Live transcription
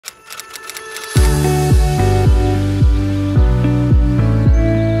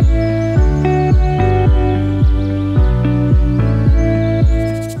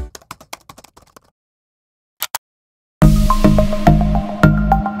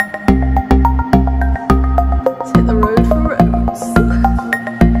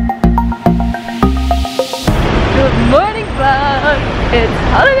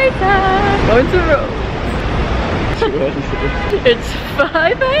It's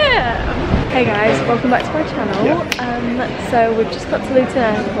 5 AM. Hey guys, welcome back to my channel. So we've just got to Luton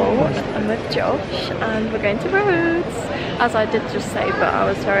Airport. I'm with Josh and we're going to Rhodes. As I did just say, but I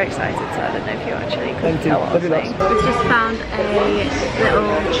was very excited, so I don't know if you actually could tell what I was saying. We've just found a little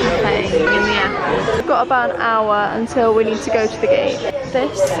cafe in the airport. We've got about an hour until we need to go to the gate.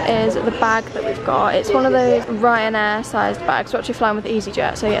 This is the bag that we've got. It's one of those Ryanair sized bags. We're actually flying with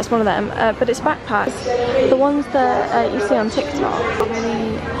EasyJet, so yeah, it's one of them. But it's backpacks. The ones that you see on TikTok are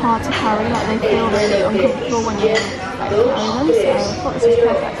really hard to carry, like they feel really uncomfortable when you carry them, so I thought this was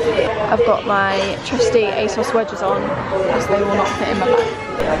perfect. I've got my trusty ASOS wedges on because they will not fit in my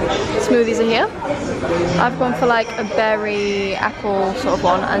bag. Smoothies are here. I've gone for like a berry apple sort of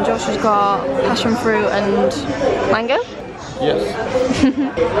one, and Josh has got passion fruit and mango. Yes.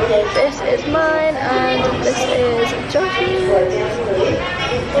 This is mine and this is Josh's.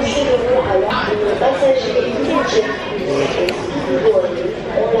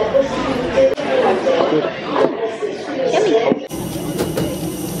 Yummy.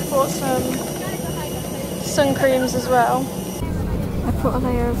 Bought some sun creams as well. I put a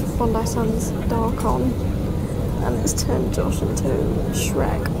layer of Bondi Sands dark on and it's turned Josh into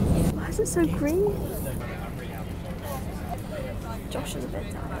Shrek. Why is it so green? Josh is a bit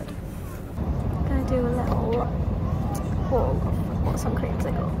tired. I'm gonna do a little haul of what sun creams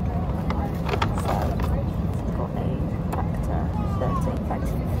I got. So I've got a factor 30,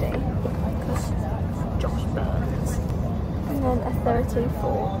 factor 50 because Josh burns, and then a 30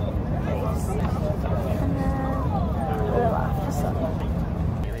 for face, and then a little after sun. I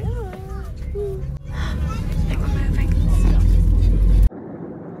think we're moving.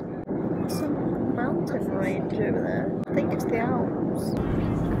 Some mountain range over there. I think it's the Alps.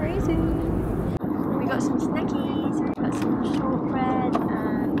 Crazy. We got some snackies, we got some shortbread,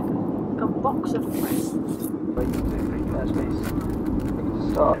 and a box of crisps.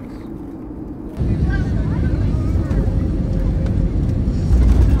 Start.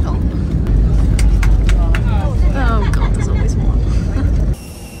 Oh god, there's always one.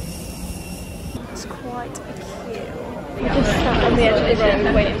 It's quite a queue. We just sat on the edge of the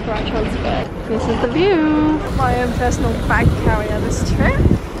road waiting for our transfer. This is the view. My own personal bag carrier this trip.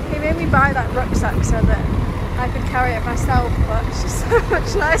 He made me buy that rucksack so that I could carry it myself, but it's just so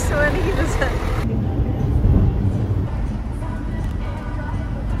much nicer when he does it.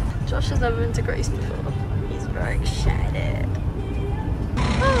 Josh has never been to Greece before. He's very excited.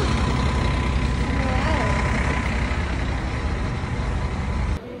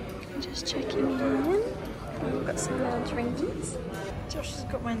 Just checking in. We've got some little drinkies. Josh has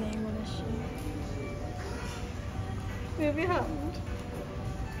got my name on his shoe. Move your hand.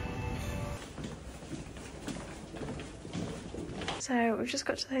 So we've just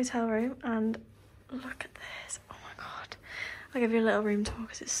got to the hotel room and look at this. Oh my god. I'll give you a little room tour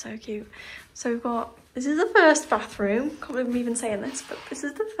because it's so cute. So we've got, this is the first bathroom. Can't believe I'm even saying this, but this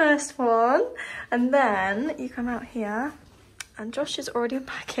is the first one. And then you come out here and Josh is already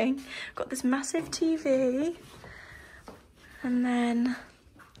unpacking. Got this massive TV. And then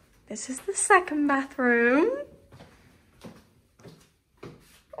this is the second bathroom.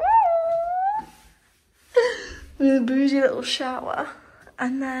 With a bougie little shower.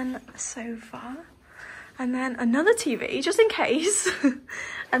 And then a sofa. And then another TV, just in case.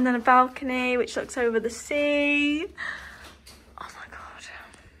 And then a balcony, which looks over the sea. Oh my god,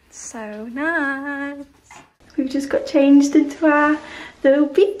 so nice. We've just got changed into our little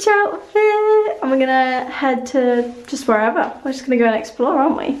beach outfit. And we're gonna head to just wherever. We're just gonna go and explore,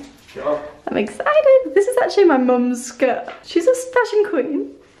 aren't we? Sure. I'm excited. This is actually my mum's skirt. She's a fashion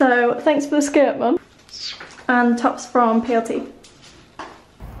queen. So thanks for the skirt, Mum. And tops from PLT.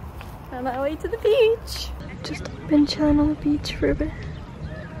 On our way to the beach. Just been chilling on the beach for a bit.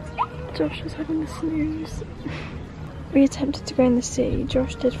 Josh was having a snooze. We attempted to go in the sea.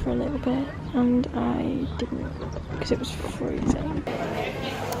 Josh did for a little bit and I didn't because it was freezing.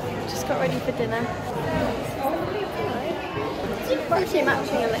 Just got ready for dinner. We're actually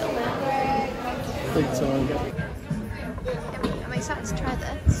matching a little bit. Big time. I'm excited to try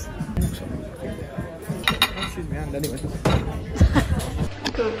this. Excuse me, hand anyway.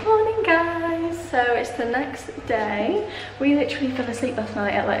 Good morning guys, so it's the next day. We literally fell asleep last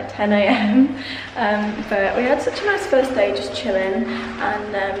night at like 10 AM but we had such a nice first day just chilling,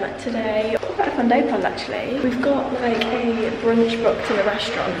 and today we've got quite a fun day planned actually. We've got like a brunch booked in a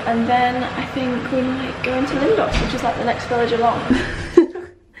restaurant and then I think we might go into Lindos, which is like the next village along.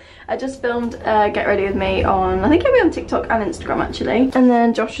 I just filmed Get Ready With Me on, I think it'll be on TikTok and Instagram actually. And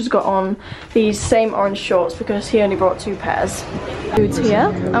then Josh has got on these same orange shorts because he only brought 2 pairs. Food's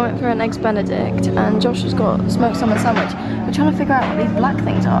here. I went for an Eggs Benedict and Josh has got a smoked salmon sandwich We're trying to figure out what these black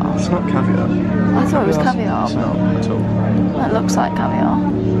things are. It's not caviar. I thought it was caviar. It's not at all. That looks like caviar.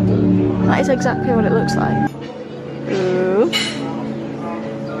 That is exactly what it looks like. Ooh.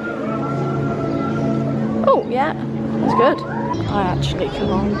 Oh, yeah. That's good. I actually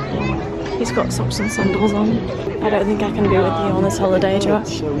can't. He's got socks and sandals on. I don't think I can be with you on this holiday,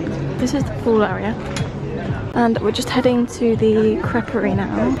 Josh. This is the pool area. And we're just heading to the creperie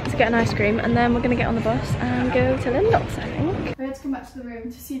now to get an ice cream, and then we're going to get on the bus and go to Lindos, I think. We had to come back to the room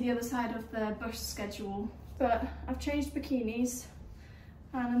to see the other side of the bus schedule, but I've changed bikinis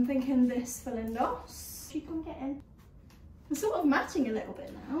and I'm thinking this for Lindos. You come get in. We're sort of matching a little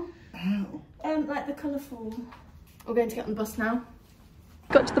bit now. How? Like the colourful. We're going to get on the bus now.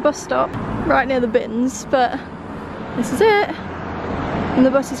 Got to the bus stop right near the bins, but this is it. And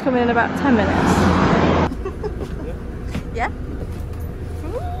the bus is coming in about 10 minutes. Yeah?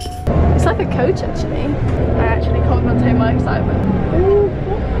 It's like a coach actually. I actually can't contain my excitement.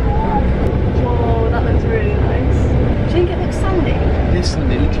 Oh, that looks really nice. Do you think it looks sandy? Yes,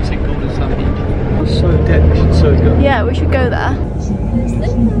 sandy. It looks like golden sandy. It's so dead. We should so go. Yeah, we should go there.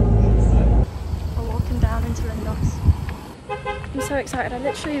 We're walking down into Lindos. I'm so excited. I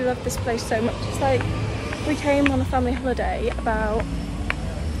literally love this place so much. It's like we came on a family holiday about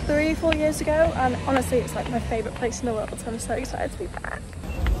 3-4 years ago, and honestly it's like my favourite place in the world, so I'm so excited to be back.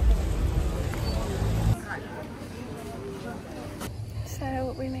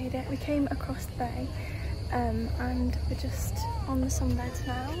 So we made it. We came across the bay and we're just on the sunbeds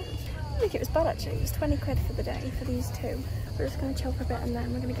now. I don't think it was bad actually. It was 20 quid for the day for these two. We're just going to chill for a bit and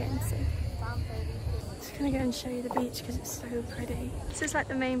then we're going to get in the sea. Just going to go and show you the beach because it's so pretty. This is like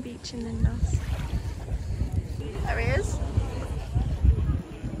the main beach in Lindos. There he is.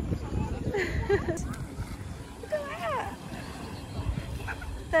 Look at that!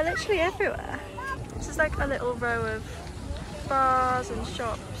 They're literally everywhere. This is like a little row of bars and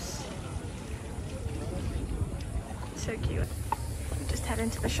shops. So cute. We just head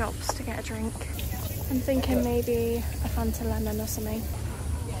into the shops to get a drink. I'm thinking maybe a Fanta lemon or something.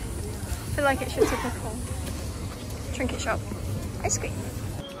 I feel like it's your typical trinket shop. Ice cream.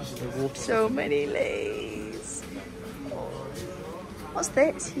 So many Lays. What's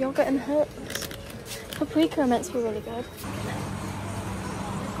this? Yogurt and herbs. Paprika are meant to be really good.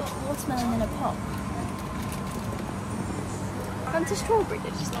 Got watermelon in a pot. Fanta strawberry,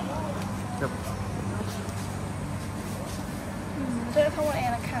 did you say? Yep. I don't know if I want it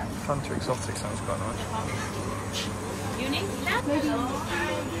in a can. Fanta exotic sounds quite nice. Maybe.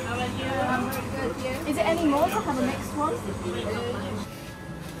 Is it any more to have a mixed one?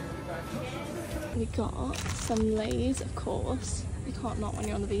 We got some Lays, of course. You can't not when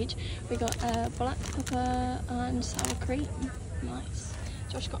you're on the beach. We got black pepper and sour cream. Nice.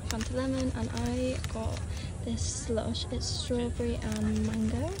 Josh got Fanta lemon and I got this slush. It's strawberry and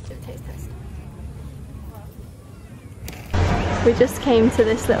mango. Do a taste test. We just came to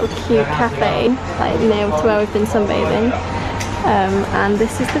this little cute cafe, like near to where we've been sunbathing. And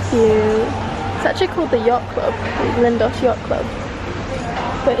this is the view. It's actually called the Yacht Club, the Lindos Yacht Club.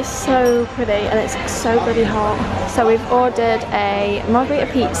 But it's so pretty and it's so bloody hot. So we've ordered a margarita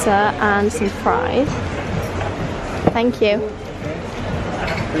pizza and some fries. Thank you.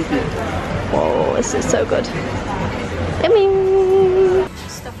 Thank you. Whoa, this is so good. Yummy!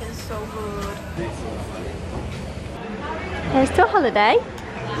 Stuff is so good. Here's to a holiday.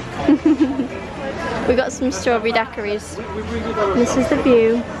 We got some strawberry daiquiris. This is the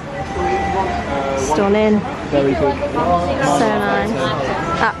view. Stunning. Very good. So nice.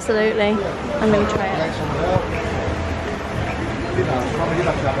 Absolutely. I'm going to try it.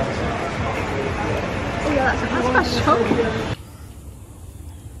 Oh yeah, that's special.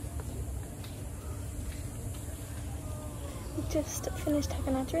 We just finished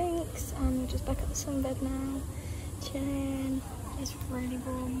having our drinks and we're just back at the sunbed now. Chilling. It's really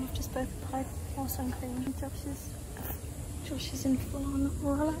warm. We've just both applied more sun cream. Josh is in full-on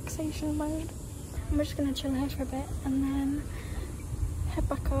relaxation mode. And we're just going to chill here for a bit and then head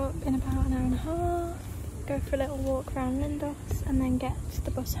back up in about an hour and a half, go for a little walk around Lindos and then get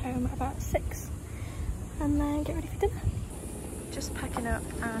the bus home at about 6 and then get ready for dinner. Just packing up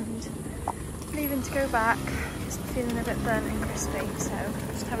and leaving to go back. Just feeling a bit burnt and crispy, so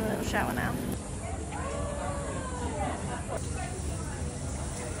just having a little shower now.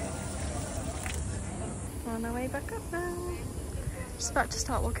 On our way back up now. Just about to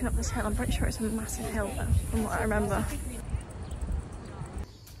start walking up this hill. I'm pretty sure it's a massive hill though, from what I remember.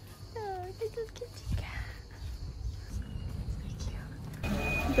 Oh, little kitty cat. So cute.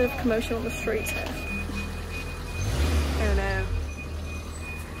 A bit of commotion on the streets here. Oh no.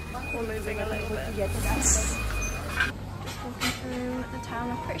 We're moving a little bit. Just in the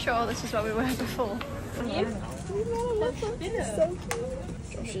town. I'm pretty sure this is where we were before. You? So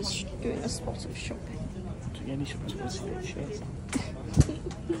Josh is doing a spot of shopping.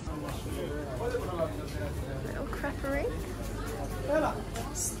 Little creperie. Little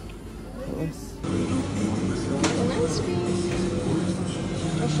ice cream.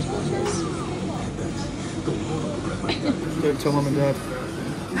 Josh's watches. Don't tell mum and dad.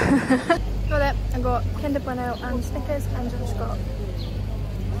 Got it. I got Kinder Bueno and Snickers, and Josh got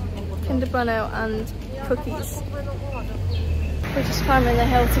Kinder Bueno and cookies. We're just climbing the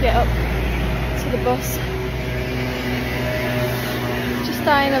hill to get up to the bus. Just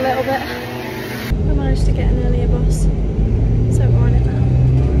dying a little bit. We managed to get an earlier bus, so we're on it now.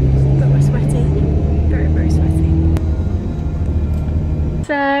 But we're sweaty. Very, very sweaty.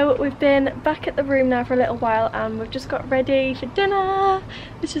 So we've been back at the room now for a little while, and we've just got ready for dinner.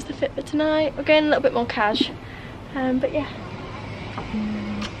 This is the fit for tonight. We're going a little bit more cash, but yeah.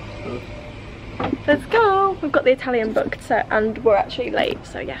 Let's go. We've got the Italian booked, so, and we're actually late,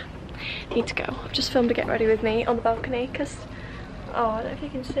 so yeah, need to go. I've just filmed a get ready with me on the balcony because, oh, I don't know if you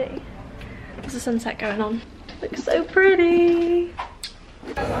can see, there's a sunset going on. Looks so pretty.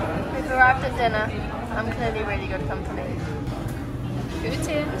 We've arrived at dinner. I'm clearly really good company. Food's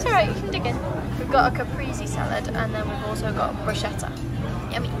here. It's alright, you can dig in. We've got a caprese salad, and then we've also got bruschetta.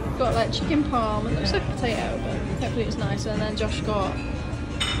 Yummy. We've got like chicken parm. It looks like a potato, but hopefully it's nice. And then Josh got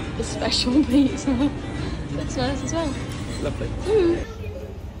the special pizza. Looks nice as well. Lovely. Mm.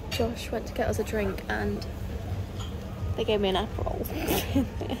 Josh went to get us a drink, and they gave me an apple in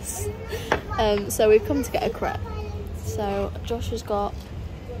this. So we've come to get a crepe. So Josh has got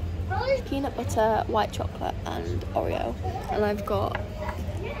peanut butter, white chocolate and Oreo, and I've got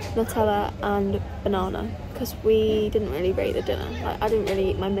Nutella and banana because we didn't really rate the dinner. Like, I didn't really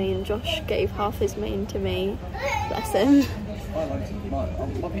eat my main. Josh gave half his main to me. Bless him. I liked it.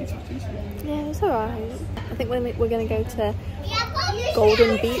 My pizza was decent. Yeah, it's alright. I think we're going to go to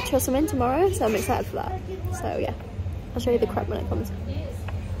Golden Beach or something tomorrow, so I'm excited for that. So yeah, I'll show you the crepe when it comes.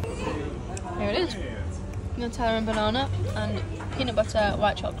 Here it is. Nutella and banana and peanut butter,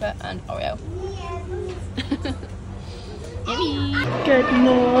 white chocolate and Oreo. Yummy! Good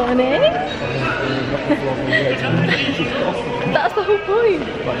morning! That's the whole point!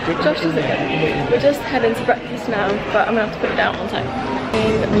 Josh is we're just heading to breakfast now, but I'm going to have to put it down one time.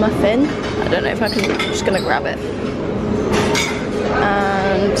 Muffin. I don't know if I can, I'm just going to grab it.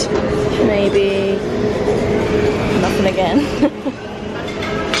 And maybe muffin again.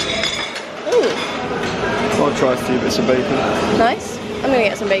 Ooh! I'll try a few bits of bacon. Nice. I'm going to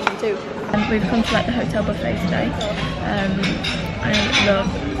get some bacon too. We've come to like the hotel buffet today. I love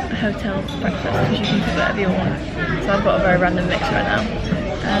a hotel breakfast because you can put whatever you want. So I've got a very random mix right now.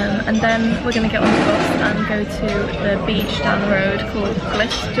 And then we're going to get on the bus and go to the beach down the road called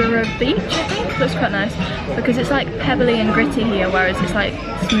Glycera Beach, I think. Looks quite nice because it's like pebbly and gritty here, whereas it's like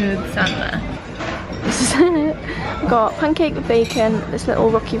smooth sand there. This is it. We've got pancake with bacon, this little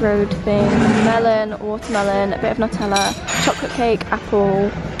rocky road thing, melon, watermelon, a bit of Nutella, chocolate cake, apple,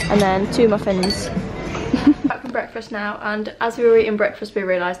 and then 2 muffins. Back from breakfast now, and as we were eating breakfast we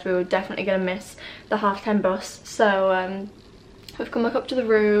realised we were definitely going to miss the 10:30 bus, so we've come back up to the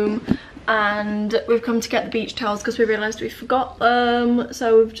room and we've come to get the beach towels because we realised we forgot them.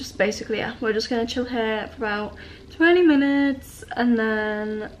 So we've just basically, yeah, we're just going to chill here for about 20 minutes and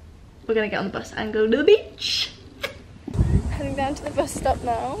then we're going to get on the bus and go to the beach. Heading down to the bus stop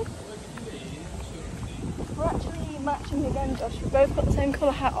now. We're actually matching again, Josh. We've both got the same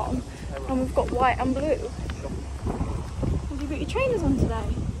colour hat on and we've got white and blue. Have you got your trainers on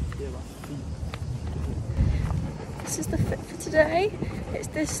today? This is the fit for today. It's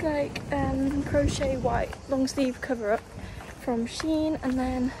this like crochet white long sleeve cover up from Shein, and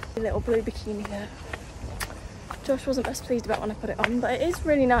then a little blue bikini there. Josh wasn't best pleased about when I put it on, but it is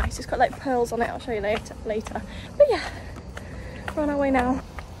really nice. It's got like pearls on it, I'll show you later. But yeah, we're on our way now.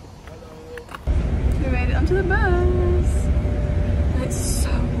 We made it onto the bus. And it's so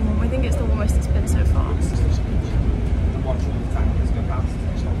warm. I think it's the warmest it's been so far.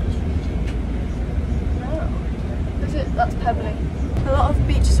 That's pebbly. A lot of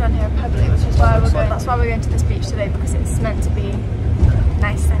beaches around here are pebbly, which is why that's why we're going to this beach today, because it's meant to be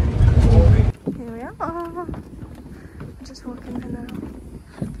nice and here we are. I'm just walking in now.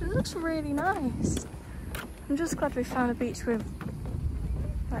 But it looks really nice. I'm just glad we found a beach with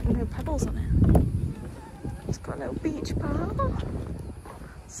like no pebbles on it. It's got a little beach bar.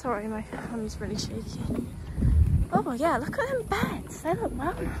 Sorry, my hand's really shaky. Oh yeah, look at them beds. They look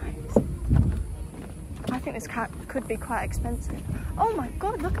well nice. I think this could be quite expensive. Oh my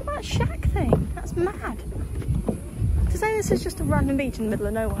god, look at that shack thing. That's mad. To say this is just a random beach in the middle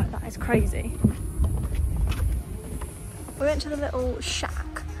of nowhere, that is crazy. We went to the little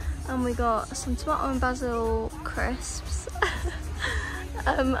shack and we got some tomato and basil crisps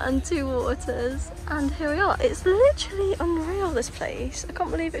and 2 waters, and here we are. It's literally unreal, this place. I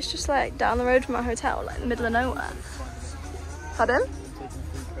can't believe it's just like down the road from our hotel, like in the middle of nowhere. Pardon?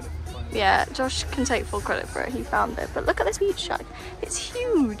 Yeah, Josh can take full credit for it, he found it. But look at this beach shack, it's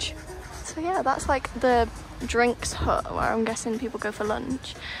huge. So yeah, that's like the drinks hut where I'm guessing people go for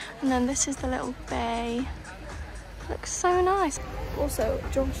lunch. And then this is the little bay. Looks so nice. Also,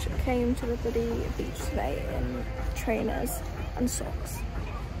 Josh came to the bloody beach today in trainers and socks.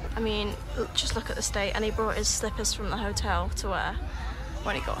 I mean, just look at the state, and he brought his slippers from the hotel to wear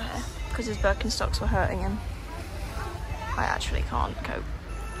when he got here because his Birkenstocks were hurting him. I actually can't cope.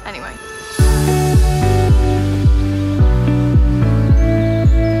 Anyway.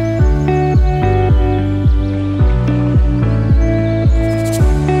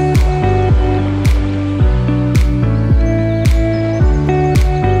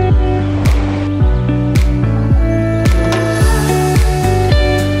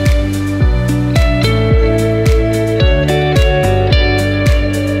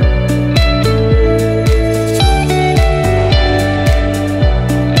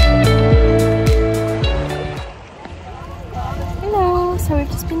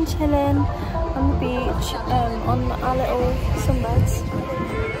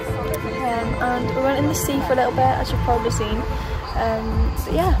 And we went in the sea for a little bit, as you've probably seen.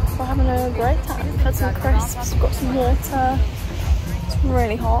 But yeah, we're having a great time. We've had some crisps, we've got some water. It's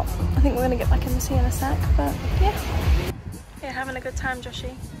really hot. I think we're going to get back in the sea in a sec, but yeah. Yeah, having a good time,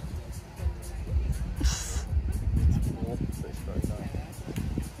 Joshy.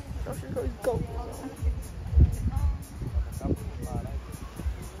 Josh has got his goggles on.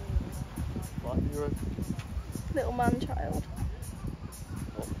 Little man-child.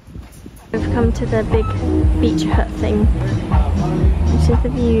 We've come to the big beach hut thing. This is the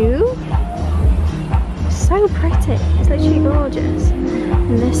view. So pretty. It's literally gorgeous.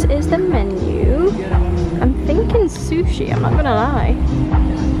 And this is the menu. I'm thinking sushi, I'm not gonna lie.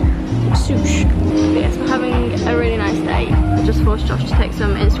 Sushi. But yes, we're having a really nice day. I just forced Josh to take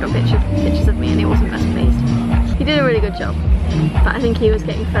some Instagram pictures of me and he wasn't best pleased. He did a really good job. But I think he was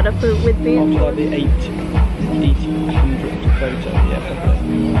getting fed up with being like the 800 photo,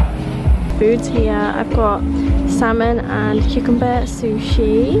 yeah. Foods here. I've got salmon and cucumber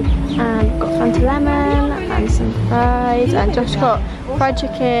sushi, and I've got Fanta lemon and some fries, and Josh got fried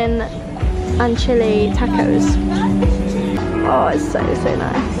chicken and chili tacos. Oh, it's so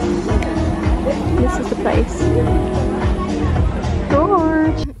nice. This is the place.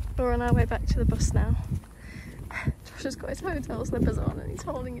 Gorge. We're on our way back to the bus now. Josh has got his hotel slippers on and he's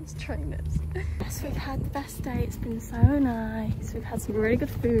holding his trainers. Yes, we've had the best day. It's been so nice. We've had some really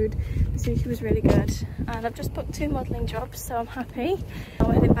good food. The sushi was really good. And I've just booked 2 modelling jobs, so I'm happy. Now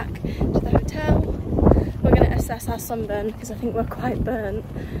we're heading back to the hotel. We're going to assess our sunburn because I think we're quite burnt.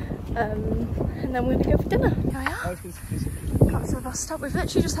 And then we're going to go for dinner. Here we are. Got to the bus stop. We've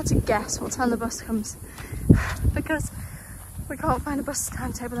literally just had to guess what time the bus comes because we can't find a bus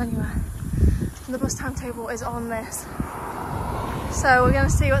timetable anywhere. And the bus timetable is on this. So we're gonna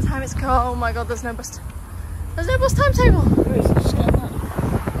see what time it's called. Oh my god, there's no bus timetable.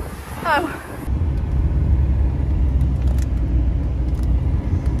 Oh.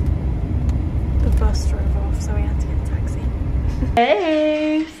 The bus drove off, so we had to get a taxi.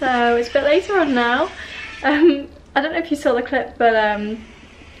 Hey, so it's a bit later on now. I don't know if you saw the clip, but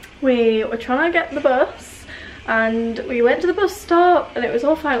we were trying to get the bus and we went to the bus stop and it was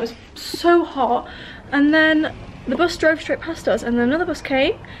all fine. It was so hot, and then the bus drove straight past us and then another bus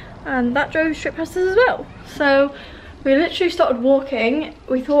came and that drove straight past us as well. So we literally started walking.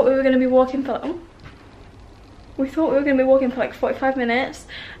 We thought we were going to be walking for like 45 minutes,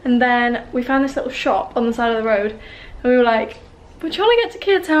 and then we found this little shop on the side of the road and we were like, we're trying to get to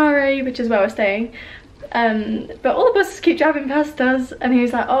Kiatari, which is where we're staying, but all the buses keep driving past us. And he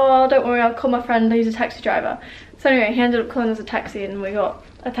was like, oh, don't worry, I'll call my friend, he's a taxi driver. So anyway, he ended up calling us a taxi and we got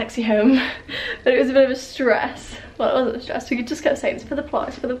a taxi home. But it was a bit of a stress. Well, it wasn't a stress, we just kept saying it's for the plot,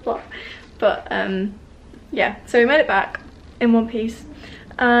 it's for the plot. But yeah, so we made it back in one piece,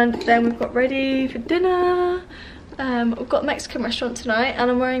 and then we've got ready for dinner. We've got a Mexican restaurant tonight,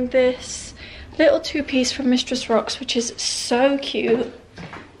 and I'm wearing this little 2-piece from Mitsis Rodos, which is so cute.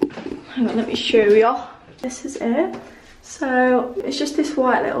 Hang on, let me show you. This is it. So it's just this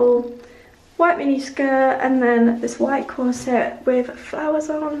white mini skirt and then this white corset with flowers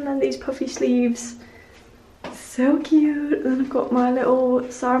on and these puffy sleeves. So cute. And then I've got my little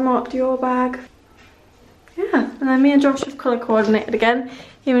Sarah Mark Dior bag. yeah, and then me and Josh have colour coordinated again,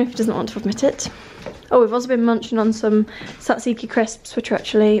 even if he doesn't want to admit it. Oh, we've also been munching on some tzatziki crisps, which are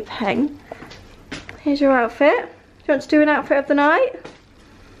actually peng. Here's your outfit. Do you want to do an outfit of the night?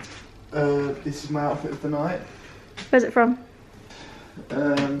 This is my outfit of the night. Where's it from?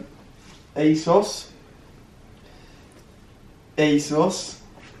 ASOS.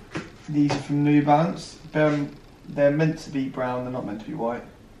 These are from New Balance. They're meant to be brown, they're not meant to be white.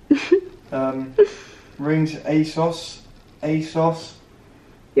 Rings ASOS.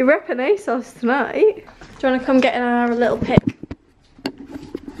 You're repping ASOS tonight. Do you want to come get in our little pic?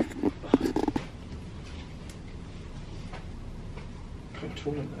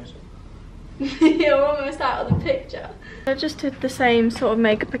 You're almost out of the picture. I just did the same sort of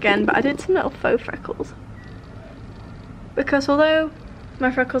makeup again, but I did some little faux freckles. Because although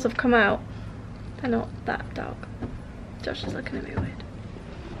my freckles have come out, they're not that dark. Josh is looking at me weird.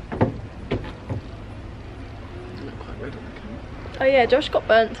 Oh yeah, Josh got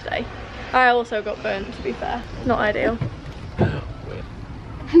burnt today. I also got burnt, to be fair. Not ideal.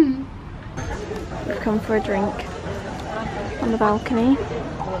 We've come for a drink on the balcony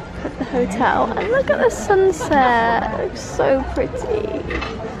at the hotel, and look at the sunset. It looks so pretty.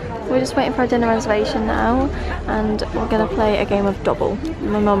 We're just waiting for our dinner reservation now, and we're gonna play a game of double.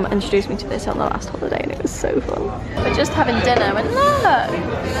 My mum introduced me to this on the last holiday and it was so fun. We're just having dinner and look!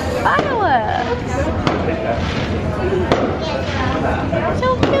 Fireworks!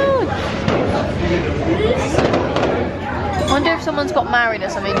 So cute! I wonder if someone's got married or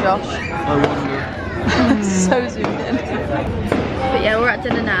something, Josh. I wonder. So zoomed in. But yeah, we're at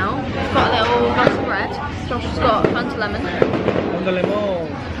dinner now. We've got a little glass of red. Josh has got a Fanta lemon. Fanta lemon.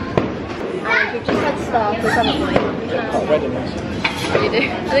 And we've just had starters, haven't we? Got red in this. What do you do?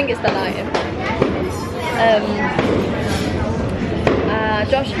 I think it's the lighting.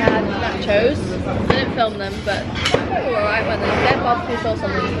 Josh had nachos. I didn't film them, but they were alright, weren't they? They had barbecue sauce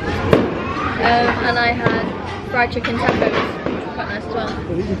on them. And I had fried chicken tacos. Quite nice as well.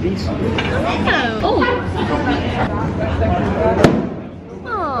 Well, these are decent. Oh!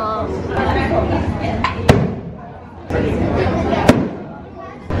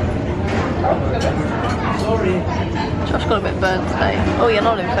 Josh got a bit burnt today. Oh, you're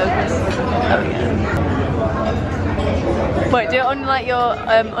not in focus. Oh yeah. Wait, do it on like your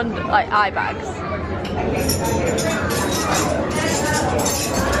under, like eye bags.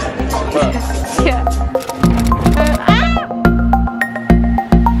 Yeah.